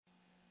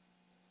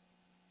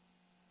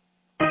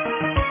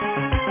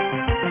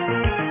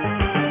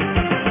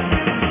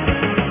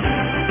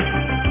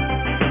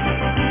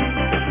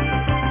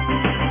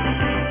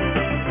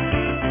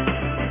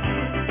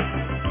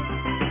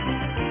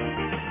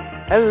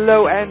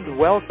Hello and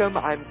welcome.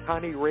 I'm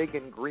Connie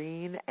Reagan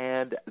Green,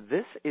 and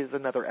this is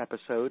another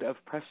episode of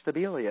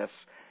Prestabilius,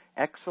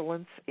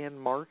 Excellence in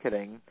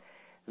Marketing.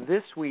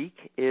 This week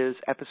is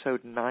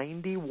episode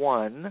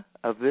 91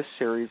 of this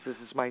series. This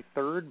is my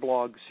third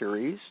blog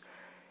series.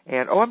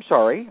 And, I'm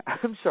sorry.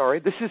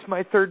 This is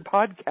my third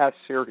podcast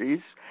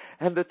series,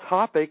 and the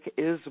topic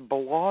is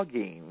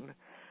blogging.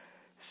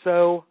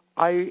 So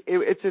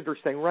it's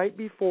interesting. Right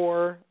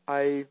before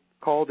I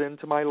called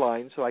into my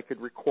line so I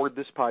could record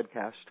this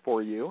podcast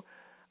for you,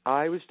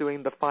 I was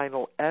doing the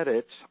final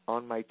edits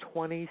on my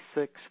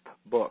 26th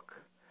book.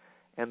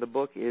 And the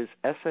book is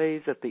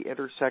Essays at the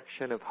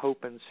Intersection of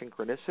Hope and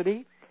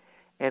Synchronicity,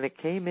 and it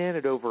came in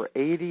at over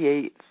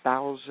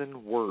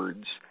 88,000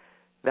 words.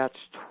 That's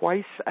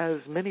twice as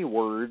many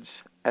words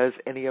as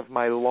any of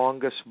my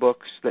longest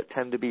books that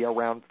tend to be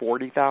around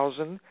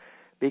 40,000,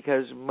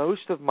 because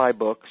most of my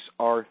books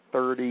are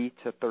 30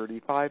 to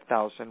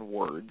 35,000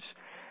 words.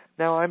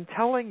 Now, I'm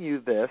telling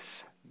you this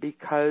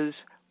because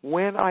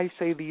when I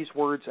say these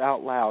words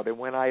out loud and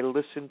when I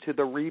listen to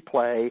the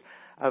replay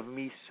of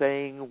me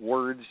saying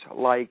words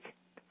like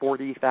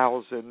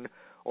 40,000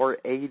 or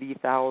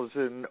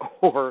 80,000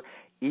 or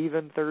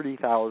even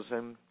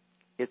 30,000,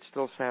 it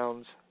still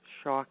sounds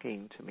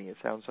shocking to me. It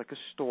sounds like a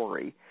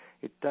story.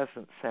 It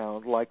doesn't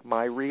sound like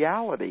my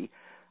reality.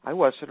 I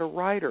wasn't a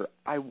writer.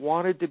 I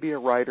wanted to be a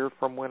writer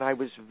from when I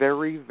was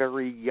very,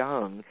 very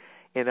young.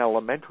 In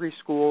elementary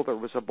school, there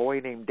was a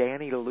boy named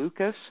Danny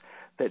Lucas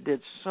that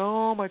did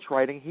so much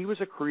writing. He was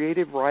a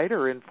creative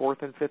writer in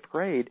 4th and 5th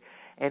grade,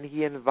 and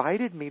he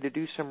invited me to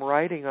do some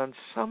writing on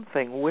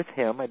something with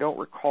him. I don't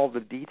recall the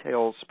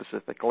details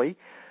specifically,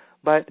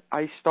 but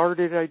I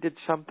did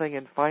something,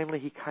 and finally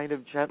he kind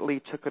of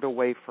gently took it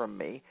away from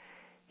me.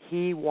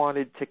 He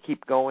wanted to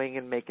keep going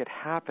and make it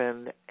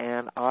happen,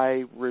 and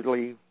I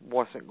really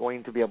wasn't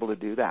going to be able to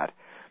do that.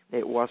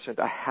 It wasn't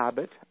a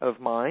habit of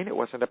mine. It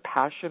wasn't a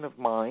passion of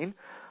mine,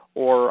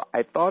 or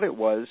I thought it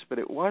was, but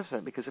it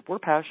wasn't, because if we're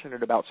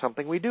passionate about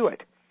something, we do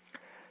it.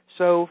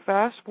 So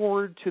fast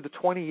forward to the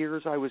 20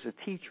 years I was a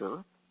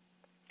teacher,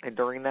 and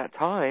during that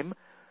time,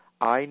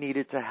 I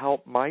needed to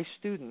help my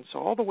students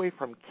all the way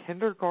from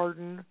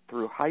kindergarten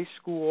through high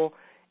school,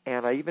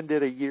 and I even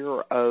did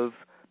about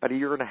a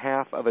year and a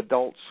half of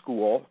adult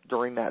school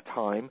during that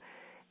time.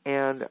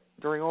 And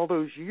during all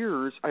those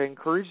years, I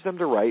encouraged them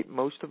to write.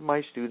 Most of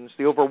my students,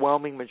 the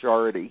overwhelming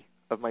majority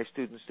of my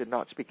students, did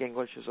not speak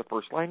English as a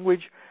first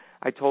language.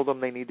 I told them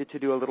they needed to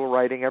do a little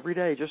writing every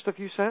day, just a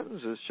few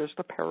sentences, just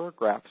a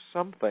paragraph,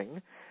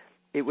 something.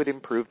 It would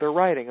improve their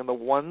writing. And the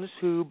ones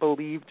who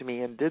believed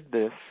me and did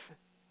this,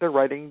 their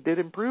writing did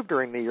improve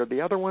during the year.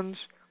 The other ones,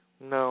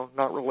 no,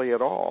 not really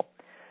at all.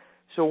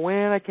 So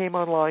when I came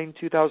online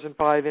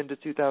 2005 into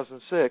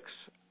 2006,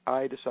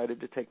 I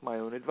decided to take my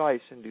own advice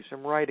and do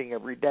some writing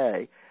every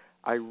day.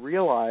 I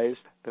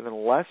realized that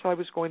unless I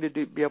was going to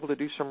be able to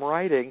do some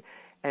writing,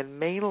 and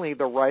mainly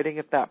the writing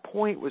at that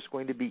point was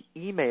going to be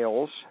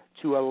emails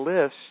to a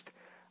list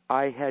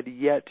I had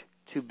yet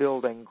to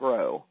build and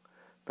grow,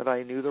 but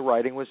I knew the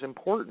writing was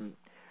important.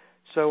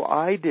 So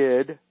I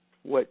did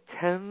what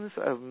tens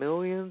of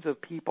millions of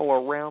people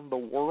around the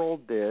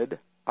world did.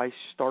 I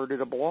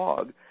started a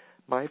blog.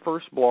 My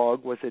first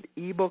blog was at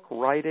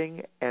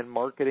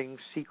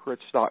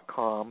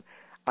ebook-writing-and-marketing-secrets.com.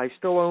 I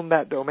still own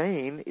that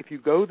domain. If you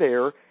go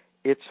there,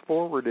 it's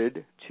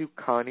forwarded to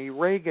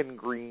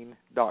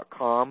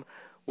ConnieReaganGreen.com,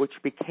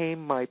 which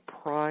became my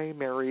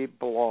primary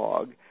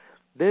blog.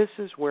 This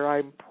is where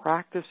I'm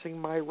practicing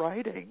my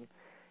writing.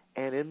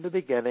 And in the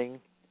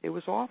beginning, it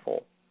was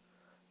awful.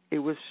 It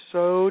was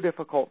so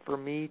difficult for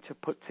me to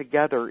put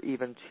together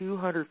even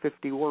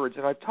 250 words.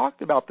 And I've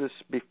talked about this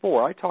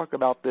before. I talk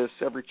about this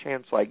every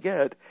chance I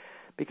get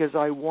because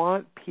I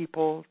want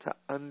people to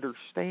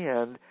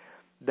understand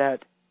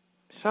that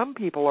some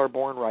people are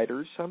born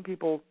writers. Some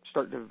people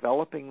start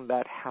developing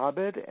that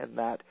habit and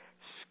that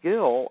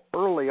skill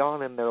early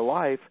on in their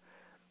life.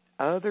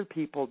 Other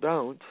people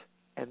don't.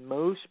 And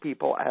most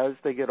people, as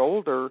they get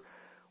older,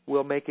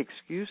 will make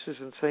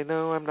excuses and say,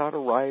 no, I'm not a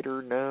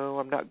writer. No,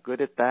 I'm not good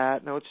at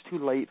that. No, it's too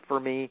late for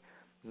me.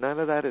 None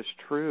of that is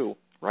true.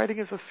 Writing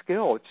is a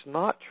skill. It's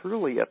not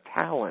truly a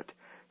talent.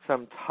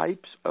 Some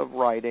types of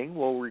writing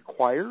will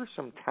require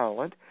some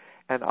talent,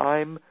 and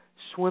I'm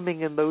swimming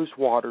in those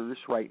waters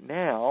right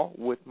now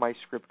with my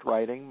script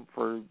writing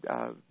for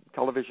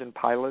television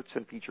pilots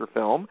and feature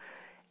film,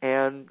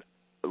 and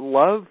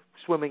love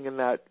swimming in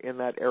that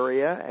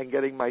area and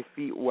getting my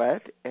feet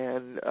wet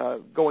and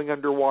going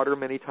underwater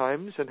many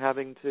times and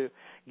having to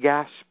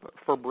gasp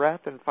for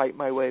breath and fight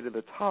my way to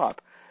the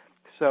top.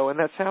 So, and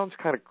that sounds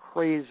kind of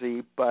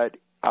crazy, but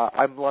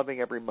I'm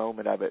loving every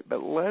moment of it.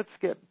 But let's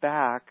get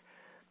back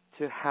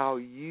to how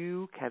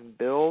you can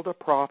build a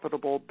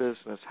profitable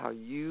business, how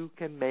you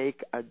can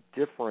make a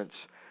difference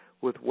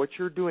with what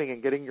you're doing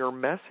and getting your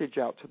message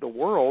out to the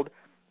world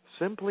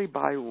simply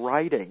by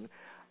writing.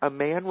 A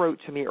man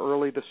wrote to me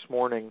early this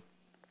morning,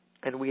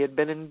 and we had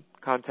been in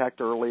contact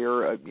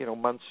earlier,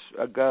 months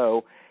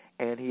ago,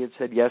 and he had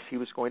said, yes, he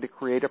was going to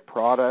create a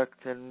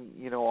product and,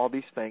 all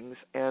these things.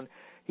 And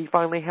he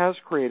finally has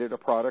created a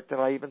product, and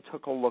I even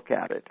took a look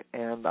at it,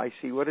 and I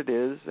see what it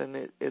is, and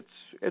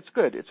it's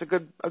good. It's a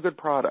good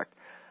product.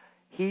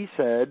 He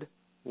said,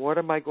 what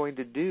am I going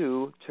to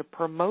do to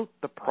promote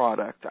the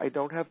product? I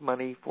don't have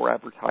money for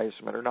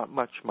advertisement, or not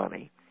much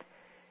money.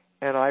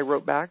 And I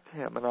wrote back to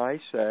him, and I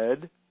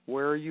said,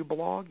 where are you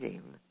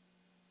blogging?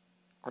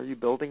 Are you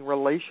building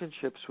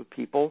relationships with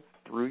people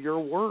through your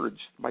words,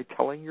 by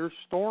telling your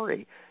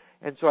story?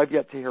 And so I've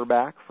yet to hear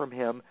back from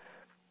him.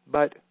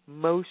 But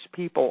most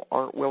people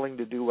aren't willing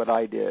to do what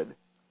I did.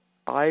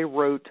 I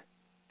wrote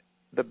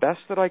the best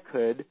that I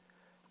could.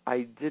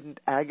 I didn't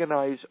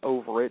agonize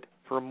over it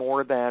for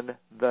more than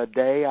the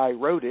day I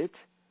wrote it,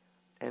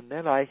 and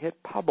then I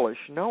hit publish,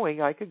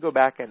 knowing I could go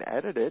back and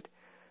edit it,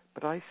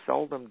 but I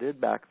seldom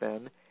did back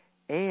then,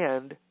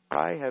 and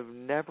I have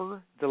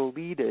never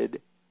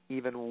deleted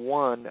even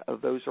one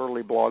of those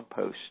early blog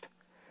posts.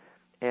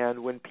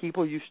 And when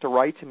people used to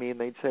write to me and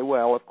they'd say,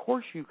 well, of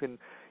course you can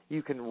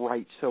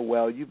write so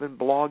well. You've been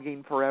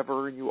blogging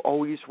forever and you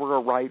always were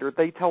a writer.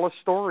 They tell a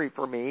story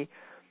for me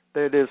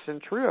that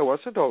isn't true. I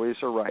wasn't always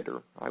a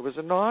writer. I was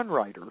a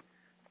non-writer.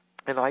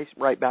 And I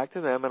write back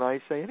to them and I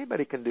say,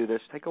 anybody can do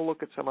this. Take a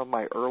look at some of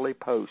my early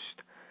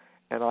posts.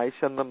 And I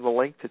send them the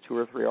link to 2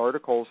 or 3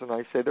 articles and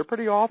I say, they're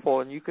pretty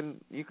awful, and you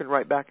can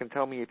write back and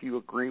tell me if you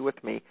agree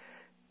with me.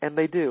 And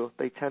they do.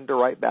 They tend to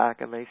write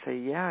back and they say,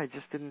 yeah, I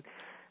didn't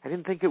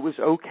think it was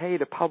okay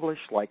to publish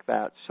like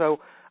that. So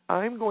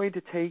I'm going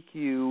to take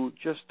you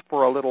just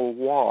for a little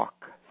walk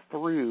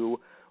through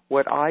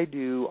what I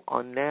do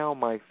on now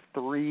my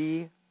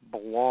 3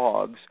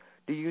 blogs.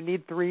 Do you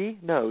need 3?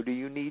 No. Do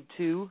you need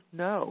 2?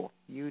 No.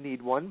 You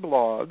need 1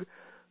 blog,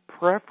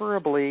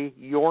 preferably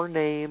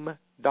yourname.com.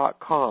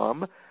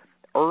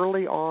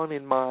 Early on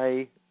in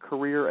my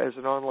career as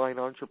an online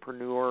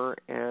entrepreneur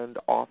and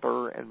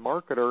author and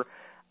marketer,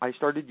 I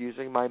started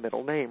using my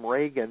middle name,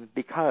 Reagan,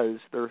 because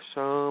there are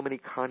so many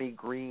Connie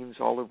Greens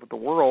all over the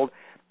world.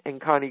 And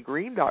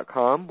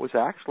ConnieGreen.com was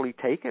actually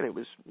taken. It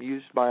was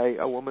used by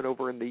a woman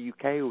over in the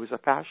UK who was a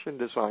fashion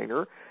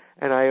designer.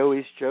 And I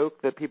always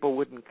joke that people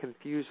wouldn't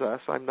confuse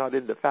us. I'm not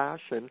into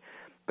fashion.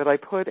 But I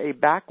put a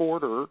back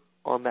order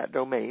on that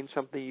domain,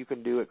 something you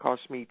can do. It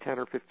cost me $10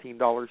 or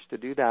 $15 to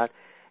do that.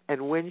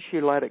 And when she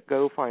let it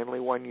go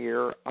finally one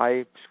year,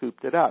 I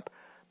scooped it up.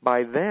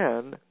 By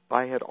then,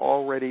 I had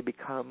already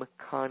become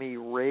Connie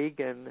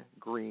Ragen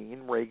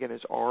Green. Reagan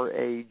is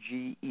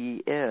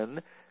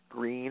R-A-G-E-N,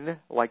 green,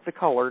 like the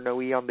color,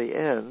 no E on the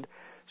end.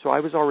 So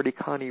I was already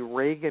Connie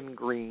Ragen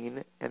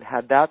Green and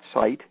had that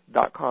site,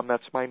 .com.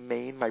 That's my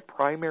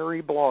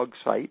primary blog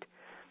site.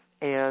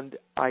 And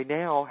I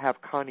now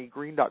have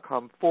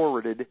ConnieGreen.com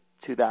forwarded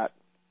to that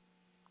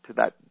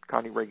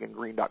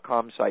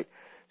ConnieRagenGreen.com site.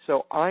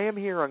 So I am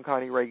here on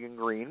Connie Ragen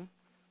Green.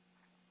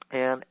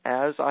 And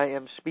as I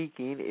am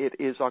speaking, it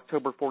is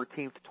October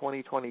 14th,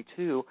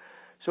 2022.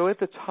 So at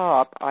the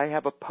top, I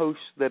have a post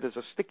that is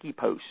a sticky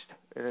post,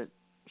 and it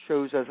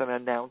shows as an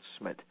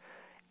announcement.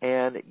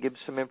 And it gives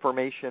some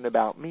information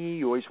about me.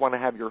 You always want to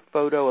have your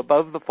photo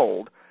above the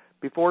fold.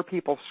 Before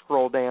people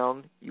scroll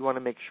down, you want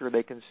to make sure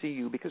they can see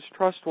you, because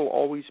trust will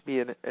always be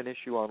an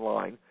issue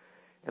online.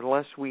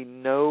 Unless we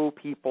know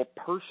people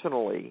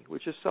personally,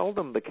 which is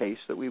seldom the case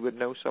that we would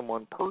know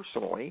someone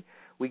personally.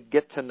 We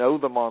get to know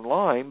them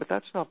online, but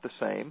that's not the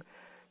same.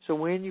 So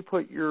when you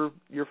put your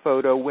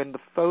photo, when the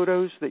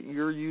photos that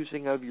you're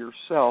using of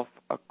yourself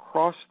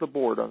across the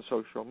board on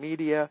social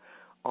media,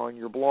 on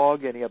your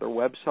blog, any other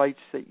websites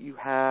that you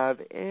have,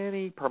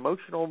 any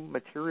promotional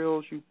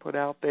materials you put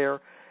out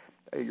there,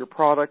 your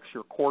products,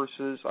 your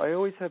courses, I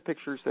always have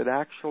pictures that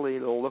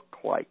actually look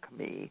like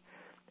me.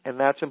 And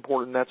that's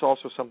important. That's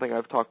also something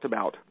I've talked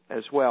about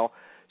as well.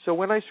 So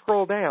when I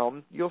scroll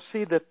down, you'll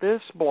see that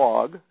this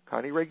blog,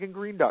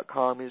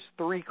 ConnieRagenGreen.com, is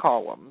 3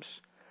 columns.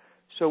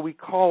 So we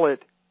call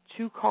it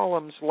 2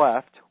 columns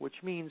left,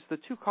 which means the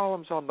 2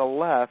 columns on the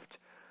left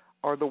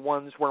are the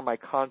ones where my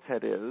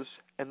content is,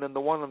 and then the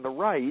one on the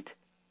right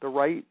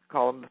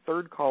column, the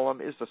 3rd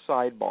column, is the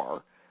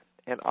sidebar.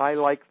 And I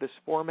like this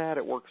format.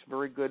 It works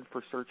very good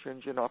for search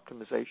engine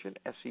optimization,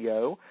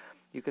 SEO.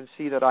 You can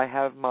see that I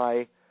have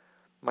my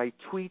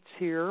tweets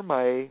here,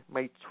 my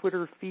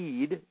Twitter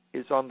feed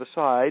is on the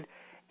side,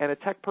 and a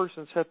tech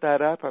person set that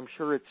up. I'm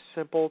sure it's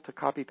simple to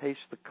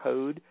copy-paste the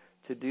code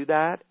to do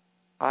that.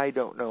 I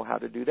don't know how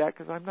to do that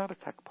because I'm not a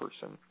tech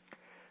person.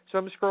 So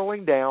I'm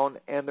scrolling down,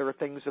 and there are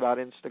things about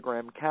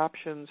Instagram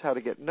captions, how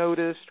to get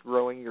noticed,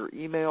 growing your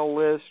email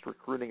list,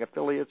 recruiting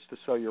affiliates to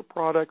sell your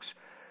products,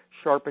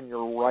 sharpen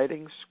your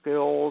writing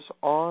skills,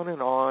 on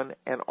and on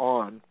and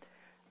on.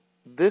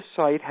 This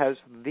site has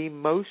the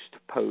most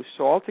posts.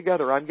 So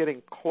altogether, I'm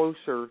getting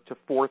closer to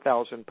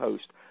 4,000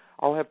 posts.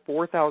 I'll have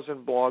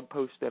 4,000 blog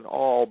posts in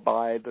all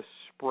by the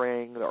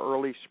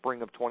early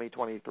spring of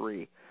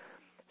 2023.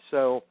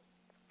 So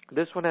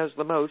this one has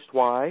the most.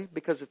 Why?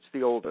 Because it's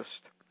the oldest.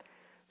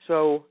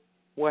 So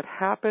what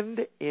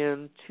happened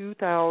in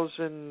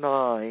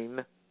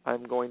 2009,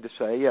 I'm going to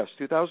say, yes,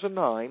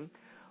 2009,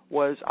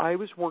 was I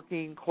was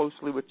working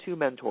closely with 2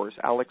 mentors,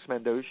 Alex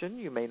Mandossian,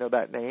 you may know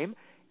that name,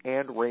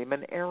 and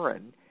Raymond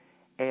Aaron.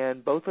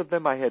 And both of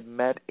them I had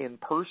met in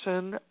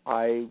person.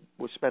 I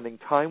was spending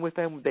time with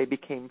them. They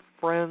became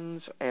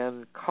friends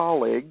and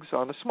colleagues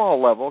on a small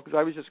level because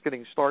I was just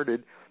getting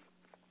started.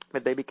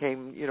 But they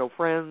became,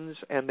 friends,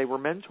 and they were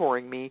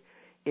mentoring me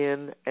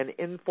in an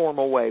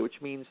informal way,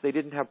 which means they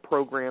didn't have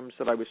programs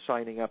that I was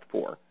signing up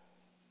for.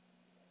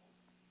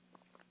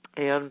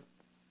 And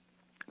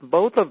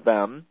both of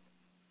them,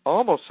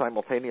 almost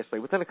simultaneously,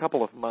 within a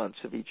couple of months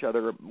of each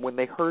other, when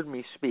they heard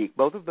me speak,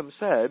 both of them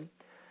said,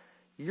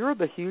 "You're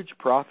the huge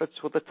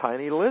profits with a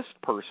tiny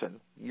list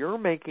person. You're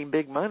making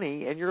big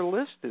money and your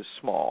list is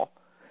small."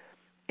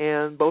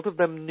 And both of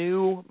them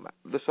knew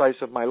the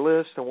size of my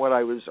list and what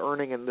I was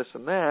earning and this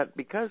and that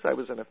because I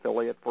was an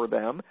affiliate for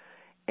them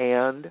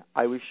and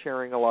I was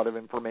sharing a lot of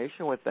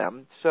information with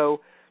them.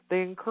 So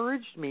they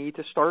encouraged me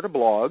to start a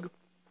blog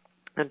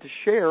and to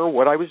share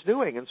what I was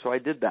doing, and so I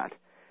did that.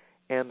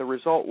 And the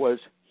result was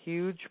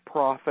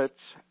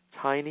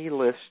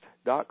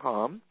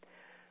hugeprofitstinylist.com.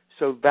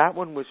 So that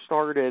one was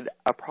started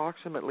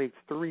approximately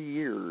 3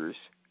 years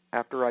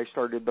after I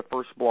started the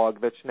first blog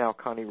that's now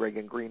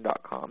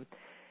ConnieReaganGreen.com.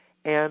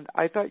 And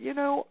I thought,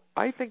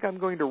 I think I'm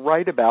going to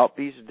write about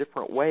these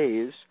different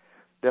ways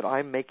that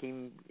I'm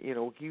making,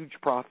 huge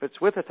profits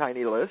with a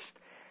tiny list,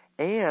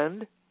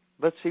 and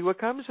let's see what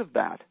comes of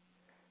that.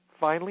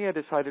 Finally, I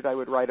decided I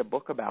would write a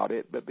book about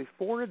it, but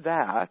before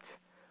that,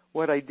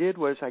 what I did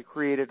was I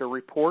created a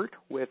report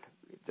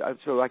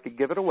so I could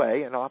give it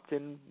away, an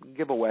opt-in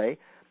giveaway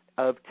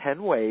of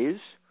 10 ways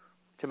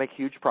to make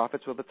huge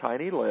profits with a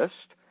tiny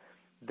list.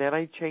 Then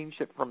I changed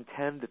it from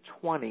 10 to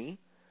 20.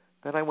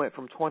 Then I went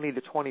from 20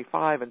 to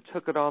 25 and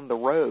took it on the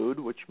road,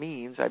 which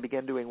means I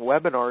began doing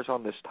webinars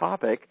on this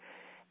topic.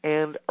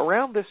 And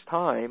around this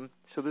time,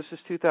 so this is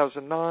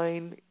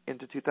 2009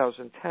 into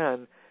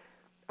 2010,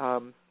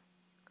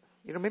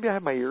 maybe I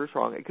have my years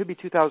wrong. It could be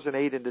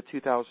 2008 into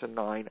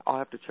 2009. I'll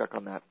have to check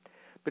on that.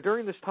 But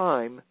during this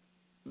time,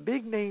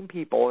 big name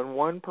people, and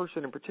one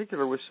person in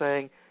particular was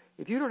saying,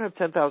 if you don't have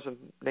 10,000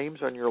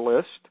 names on your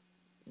list,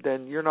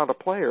 then you're not a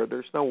player.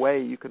 There's no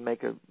way you can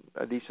make a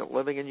decent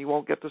living, and you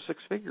won't get to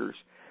six figures.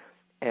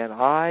 And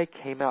I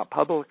came out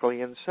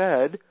publicly and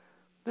said,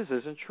 this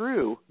isn't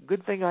true.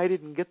 Good thing I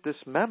didn't get this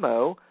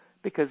memo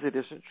because it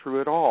isn't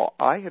true at all.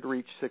 I had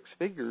reached six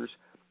figures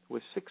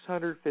with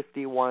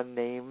 651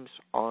 names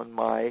on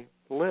my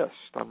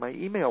list, on my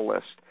email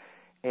list.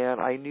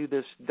 And I knew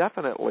this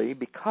definitely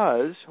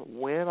because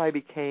when I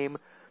became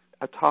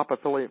a top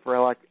affiliate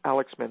for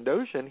Alex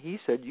Mandossian, he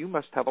said, you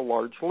must have a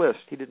large list.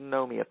 He didn't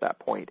know me at that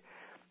point.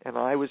 And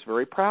I was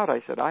very proud.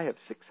 I said, I have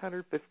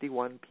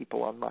 651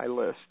 people on my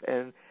list.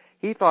 And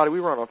he thought, we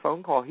were on a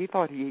phone call, he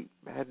thought he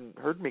hadn't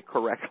heard me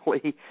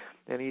correctly.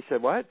 And he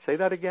said, what? Say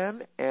that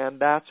again? And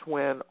that's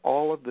when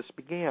all of this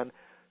began.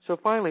 So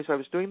finally, I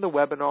was doing the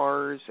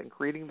webinars and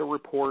creating the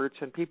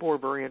reports, and people were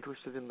very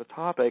interested in the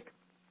topic.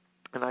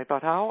 And I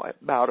thought, how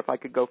about if I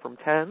could go from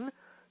 10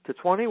 to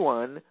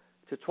 21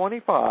 to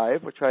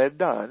 25, which I had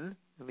done,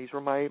 and these were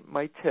my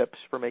tips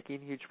for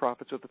making huge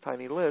profits with a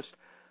tiny list.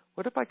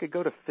 What if I could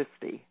go to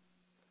 50?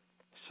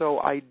 So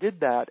I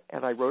did that,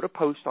 and I wrote a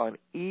post on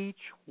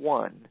each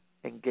one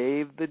and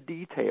gave the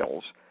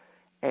details.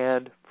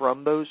 And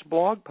from those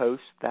blog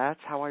posts, that's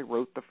how I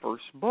wrote the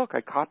first book.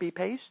 I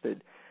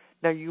copy-pasted.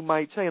 Now, you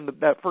might say, and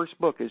that first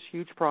book is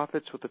Huge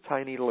Profits with a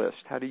Tiny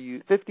List,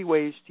 50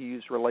 Ways to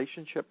Use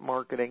Relationship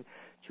Marketing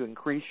to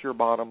Increase Your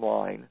Bottom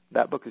Line.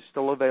 That book is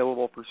still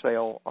available for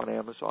sale on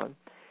Amazon.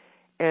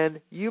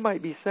 And you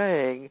might be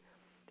saying,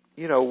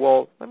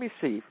 well, let me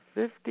see,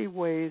 50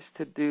 ways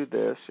to do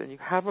this, and you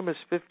have them as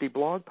 50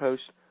 blog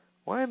posts.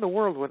 Why in the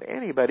world would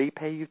anybody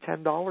pay you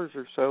 $10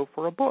 or so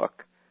for a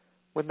book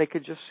when they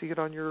could just see it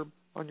on your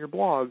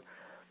blog?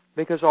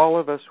 Because all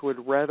of us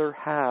would rather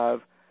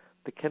have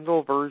the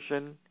Kindle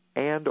version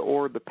and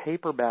or the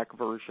paperback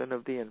version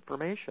of the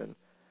information.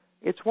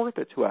 It's worth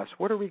it to us.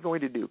 What are we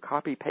going to do?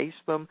 Copy,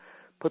 paste them,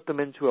 put them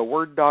into a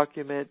Word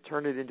document,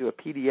 turn it into a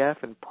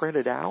PDF, and print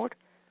it out?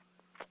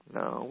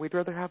 No, we'd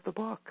rather have the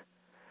book.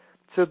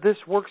 So this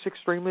works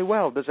extremely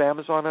well. Does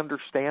Amazon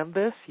understand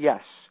this?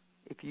 Yes.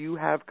 If you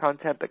have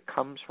content that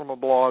comes from a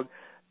blog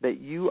that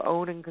you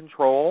own and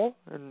control,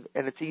 and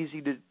it's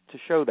easy to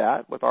show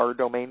that with our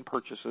domain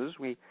purchases,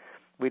 we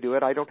do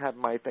it. I don't have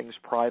my things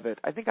private.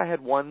 I think I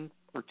had 1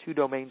 or 2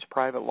 domains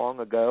private long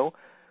ago.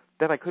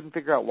 Then I couldn't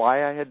figure out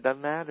why I had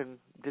done that and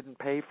didn't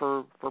pay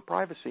for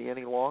privacy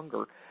any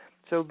longer.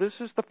 So this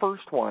is the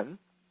first one.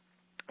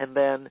 And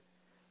then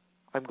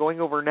I'm going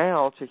over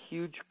now to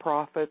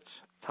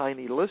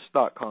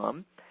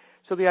hugeprofitstinylist.com.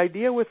 So the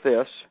idea with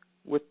this,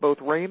 with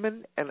both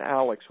Raymond and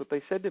Alex, what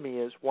they said to me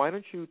is, why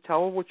don't you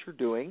tell what you're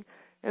doing,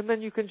 and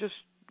then you can just,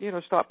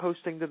 stop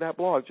posting to that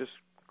blog. Just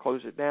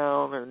close it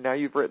down, or now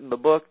you've written the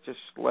book, just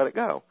let it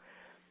go.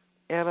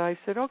 And I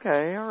said,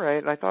 okay, all right.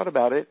 And I thought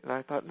about it, and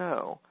I thought,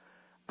 no.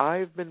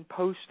 I've been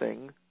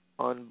posting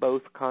on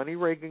both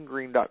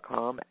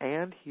ConnieReaganGreen.com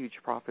and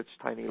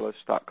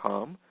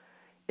HugeProfitsTinyList.com.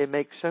 It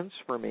makes sense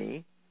for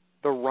me.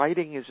 The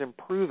writing is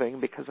improving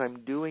because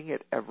I'm doing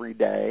it every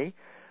day.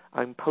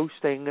 I'm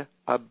posting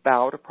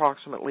about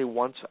approximately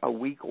once a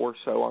week or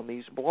so on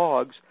these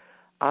blogs.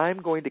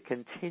 I'm going to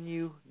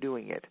continue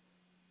doing it.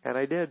 And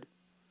I did.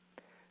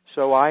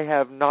 So I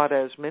have not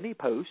as many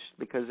posts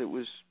because it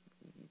was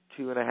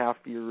 2.5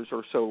 years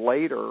or so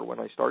later when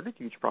I started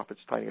Huge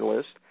Profits Tiny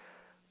List.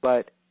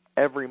 But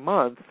every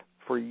month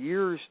for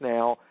years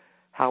now,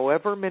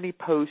 however many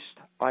posts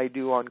I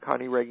do on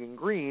Connie Reagan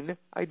Green,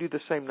 I do the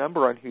same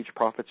number on Huge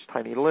Profits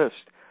Tiny List.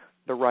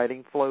 The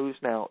writing flows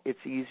now.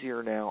 It's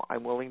easier now.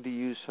 I'm willing to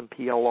use some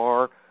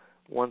PLR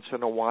once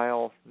in a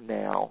while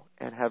now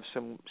and have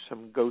some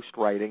ghost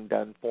writing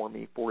done for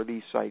me for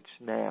these sites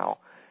now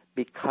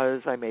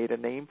because I made a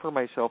name for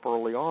myself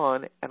early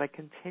on and I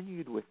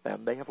continued with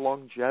them. They have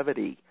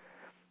longevity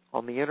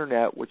on the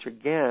internet, which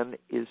again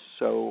is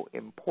so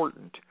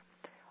important.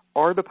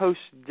 Are the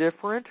posts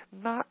different?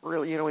 Not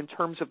really, in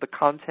terms of the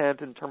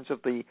content, in terms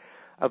of the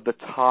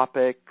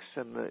topics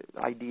and the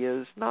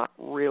ideas, not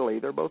really.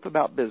 They're both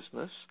about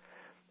business.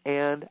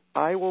 And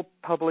I will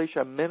publish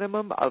a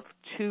minimum of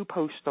 2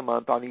 posts a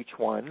month on each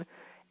one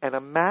and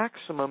a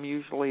maximum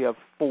usually of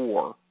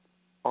 4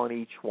 on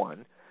each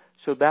one.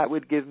 So that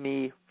would give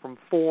me from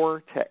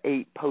 4 to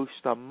 8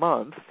 posts a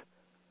month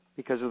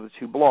because of the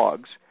 2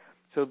 blogs.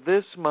 So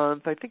this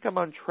month, I think I'm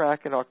on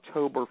track in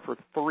October for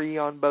 3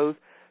 on both.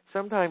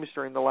 Sometimes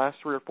during the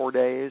last 3 or 4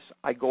 days,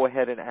 I go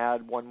ahead and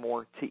add 1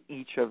 more to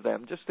each of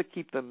them just to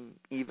keep them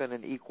even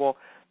and equal.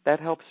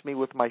 That helps me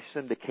with my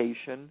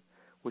syndication,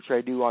 which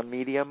I do on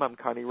Medium. I'm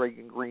Connie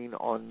Reagan Green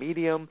on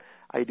Medium.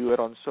 I do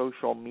it on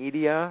social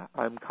media.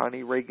 I'm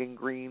Connie Reagan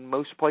Green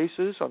most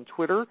places. On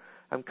Twitter,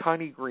 I'm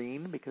Connie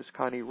Green because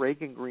Connie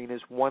Reagan Green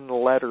is 1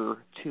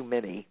 letter too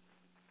many.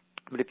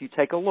 But if you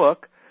take a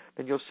look,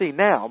 then you'll see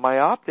now my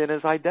opt-in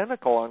is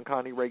identical on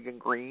Connie Reagan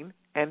Green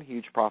and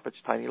Huge Profits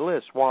Tiny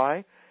List.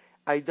 Why?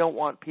 I don't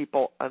want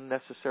people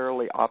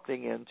unnecessarily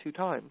opting in 2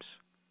 times.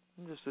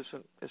 It just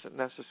isn't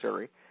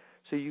necessary.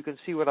 So you can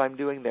see what I'm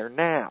doing there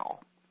now.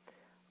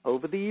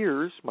 Over the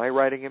years, my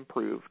writing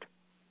improved.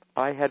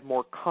 I had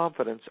more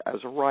confidence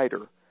as a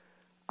writer.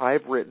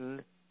 I've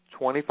written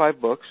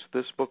 25 books.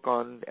 This book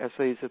on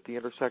essays at the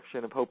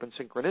intersection of hope and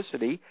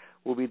synchronicity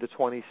will be the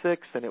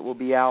 26th, and it will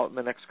be out in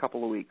the next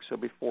couple of weeks, so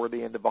before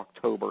the end of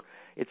October.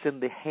 It's in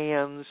the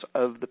hands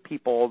of the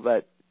people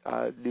that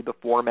do the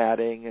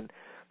formatting and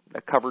the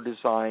cover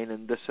design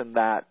and this and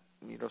that,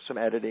 some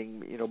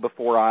editing,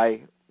 before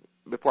I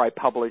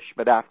publish,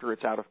 but after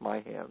it's out of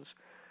my hands.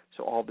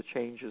 So all the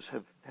changes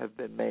have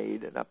been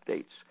made and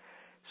updates.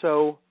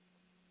 So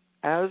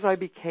as I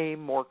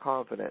became more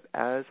confident,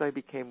 as I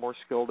became more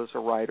skilled as a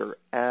writer,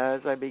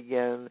 as I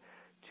began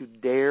to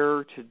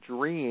dare to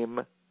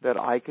dream that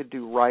I could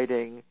do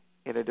writing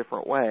in a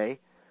different way,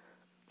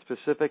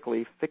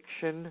 specifically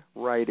fiction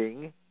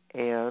writing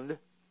and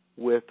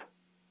with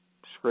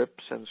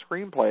scripts and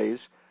screenplays,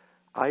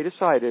 I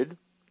decided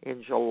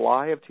in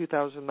July of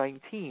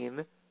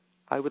 2019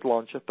 I would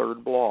launch a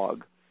 3rd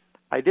blog.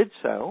 I did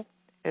so,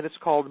 and it's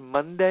called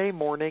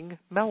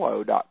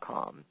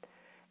MondayMorningMellow.com.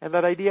 And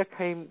that idea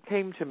came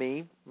to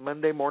me,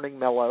 Monday Morning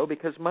Mellow,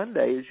 because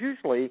Monday is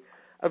usually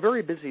a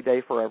very busy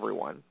day for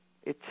everyone.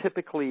 It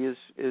typically is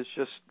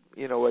just,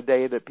 a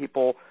day that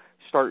people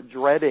start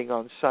dreading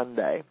on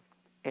Sunday.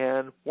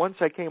 And once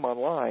I came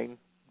online,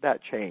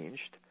 that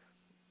changed.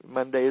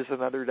 Monday is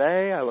another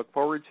day. I look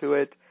forward to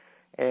it.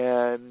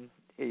 And,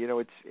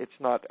 it's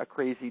not a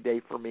crazy day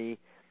for me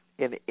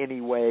in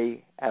any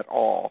way at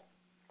all.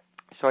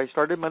 So I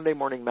started Monday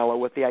Morning Mellow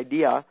with the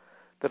idea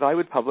that I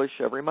would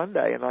publish every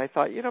Monday. And I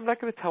thought, I'm not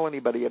going to tell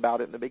anybody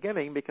about it in the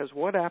beginning because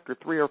what after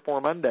 3 or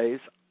 4 Mondays,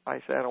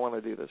 I said, I don't want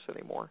to do this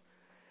anymore.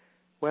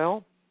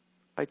 Well,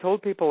 I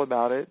told people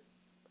about it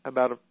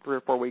about 3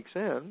 or 4 weeks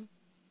in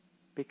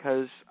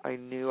because I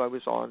knew I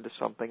was on to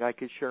something. I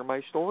could share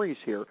my stories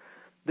here.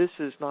 This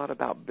is not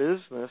about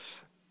business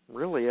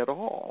really at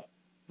all.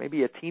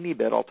 Maybe a teeny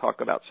bit I'll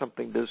talk about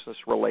something business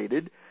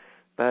related,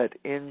 but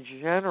in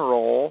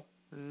general,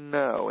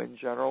 no. In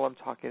general, I'm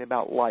talking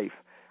about life.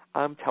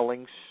 I'm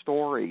telling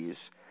stories.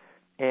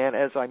 And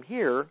as I'm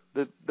here,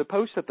 the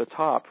post at the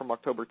top from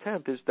October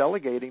 10th is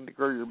delegating to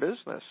grow your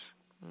business.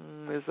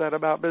 Is that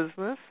about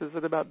business? Is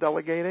it about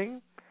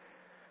delegating?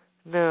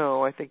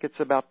 No, I think it's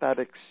about that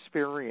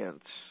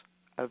experience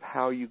of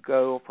how you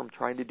go from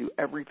trying to do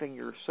everything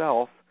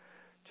yourself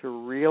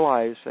to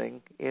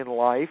realizing in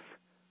life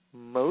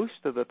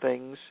most of the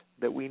things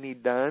that we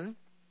need done,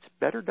 it's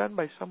better done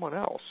by someone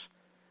else.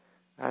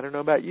 I don't know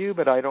about you,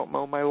 but I don't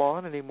mow my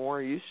lawn anymore.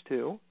 I used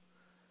to.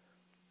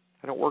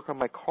 I don't work on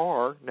my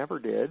car. Never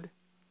did.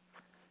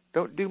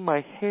 Don't do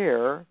my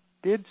hair.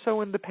 Did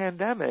so in the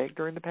pandemic,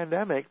 during the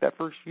pandemic, that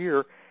first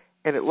year,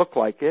 and it looked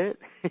like it.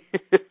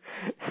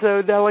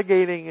 So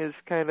delegating is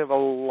kind of a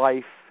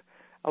life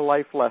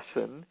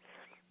lesson.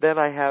 Then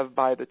I have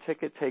Buy the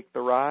Ticket, Take the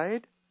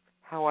Ride,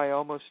 How I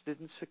Almost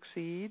Didn't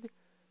Succeed,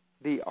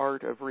 The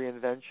Art of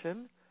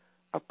Reinvention,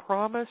 A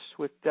Promise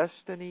with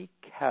Destiny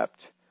Kept.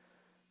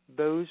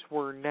 Those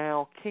were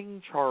now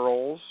King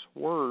Charles'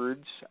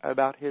 words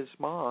about his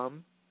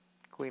mom,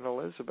 Queen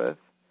Elizabeth,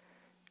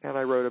 and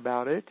I wrote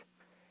about it.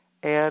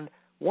 And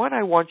one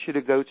I want you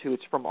to go to,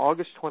 it's from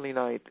August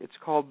 29th. It's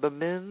called The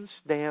Men's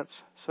Dance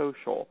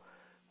Social.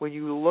 When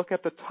you look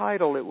at the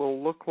title, it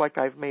will look like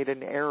I've made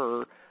an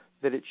error,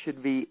 that it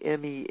should be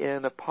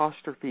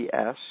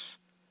MEN''S,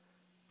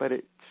 but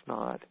it's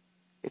not.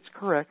 It's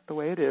correct the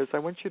way it is. I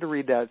want you to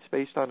read that. It's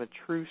based on a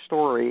true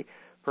story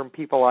from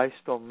people I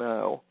still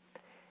know.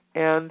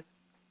 And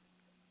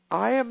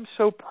I am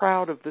so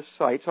proud of this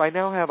site. So I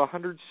now have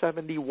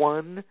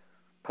 171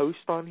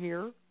 posts on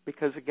here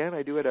because, again,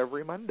 I do it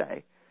every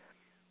Monday.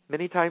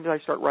 Many times I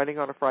start writing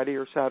on a Friday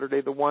or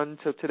Saturday.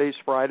 So today's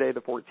Friday,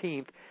 the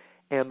 14th,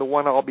 and the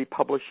one I'll be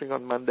publishing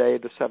on Monday,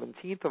 the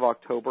 17th of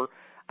October.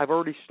 I've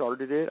already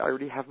started it. I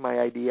already have my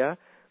idea.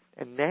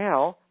 And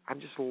now I'm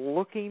just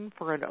looking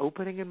for an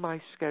opening in my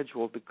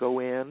schedule to go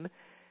in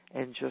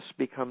and just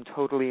become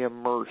totally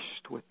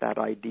immersed with that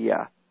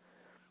idea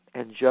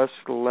and just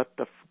let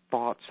the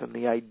thoughts and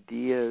the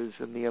ideas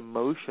and the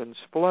emotions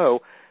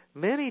flow.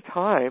 Many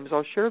times,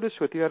 I'll share this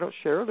with you. I don't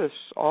share this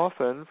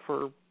often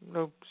for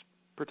no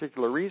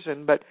particular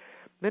reason, but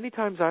many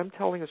times I'm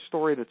telling a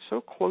story that's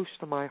so close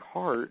to my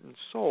heart and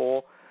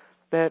soul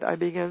that I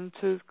begin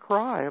to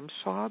cry. I'm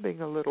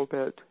sobbing a little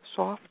bit,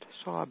 soft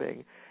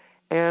sobbing.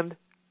 And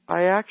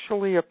I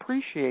actually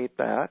appreciate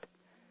that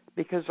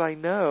because I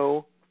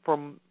know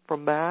from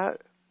that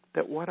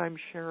what I'm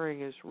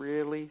sharing is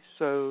really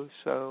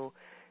so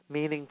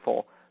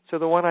meaningful. So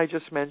the one I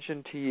just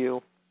mentioned to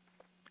you,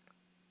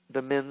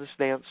 the Men's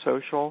Dance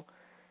Social,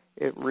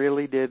 it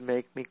really did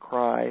make me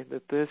cry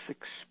that this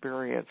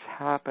experience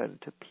happened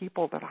to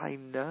people that I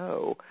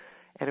know.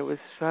 And it was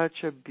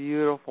such a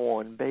beautiful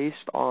one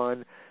based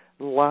on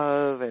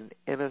love and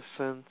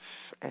innocence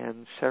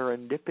and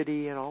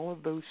serendipity and all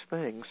of those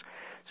things.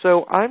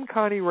 So I'm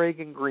Connie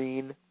Reagan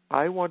Green.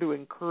 I want to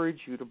encourage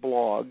you to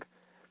blog.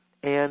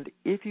 And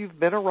if you've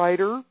been a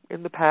writer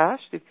in the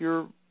past, if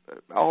you're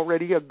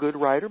already a good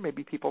writer,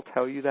 maybe people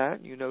tell you that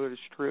and you know it is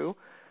true,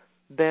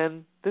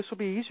 then this will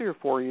be easier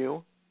for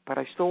you. But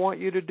I still want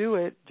you to do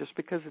it. Just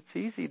because it's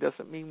easy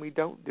doesn't mean we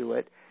don't do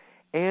it.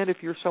 And if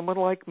you're someone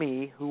like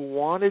me who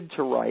wanted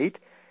to write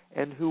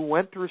and who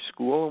went through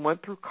school and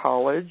went through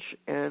college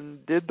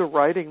and did the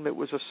writing that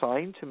was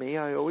assigned to me,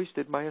 I always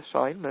did my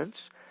assignments.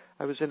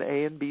 I was an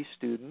A and B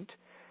student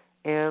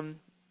and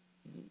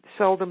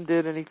seldom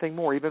did anything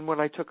more. Even when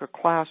I took a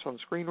class on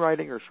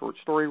screenwriting or short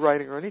story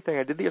writing or anything,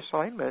 I did the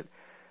assignment.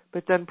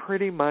 But then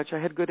pretty much I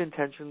had good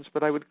intentions,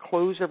 but I would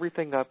close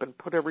everything up and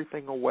put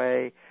everything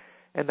away,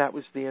 and that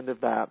was the end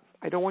of that.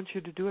 I don't want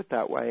you to do it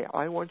that way.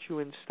 I want you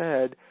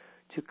instead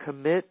to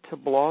commit to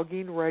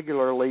blogging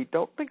regularly.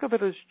 Don't think of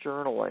it as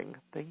journaling.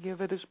 Think of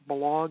it as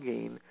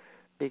blogging,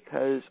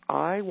 because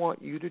I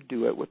want you to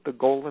do it with the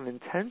goal and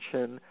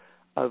intention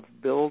of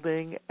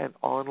building an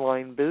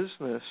online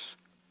business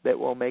that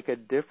will make a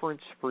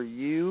difference for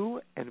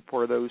you and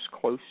for those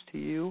close to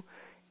you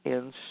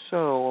in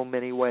so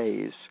many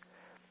ways.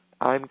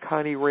 I'm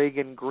Connie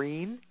Reagan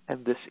Green,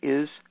 and this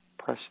is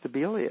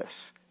Prestabilius,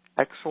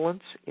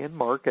 Excellence in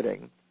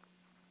Marketing.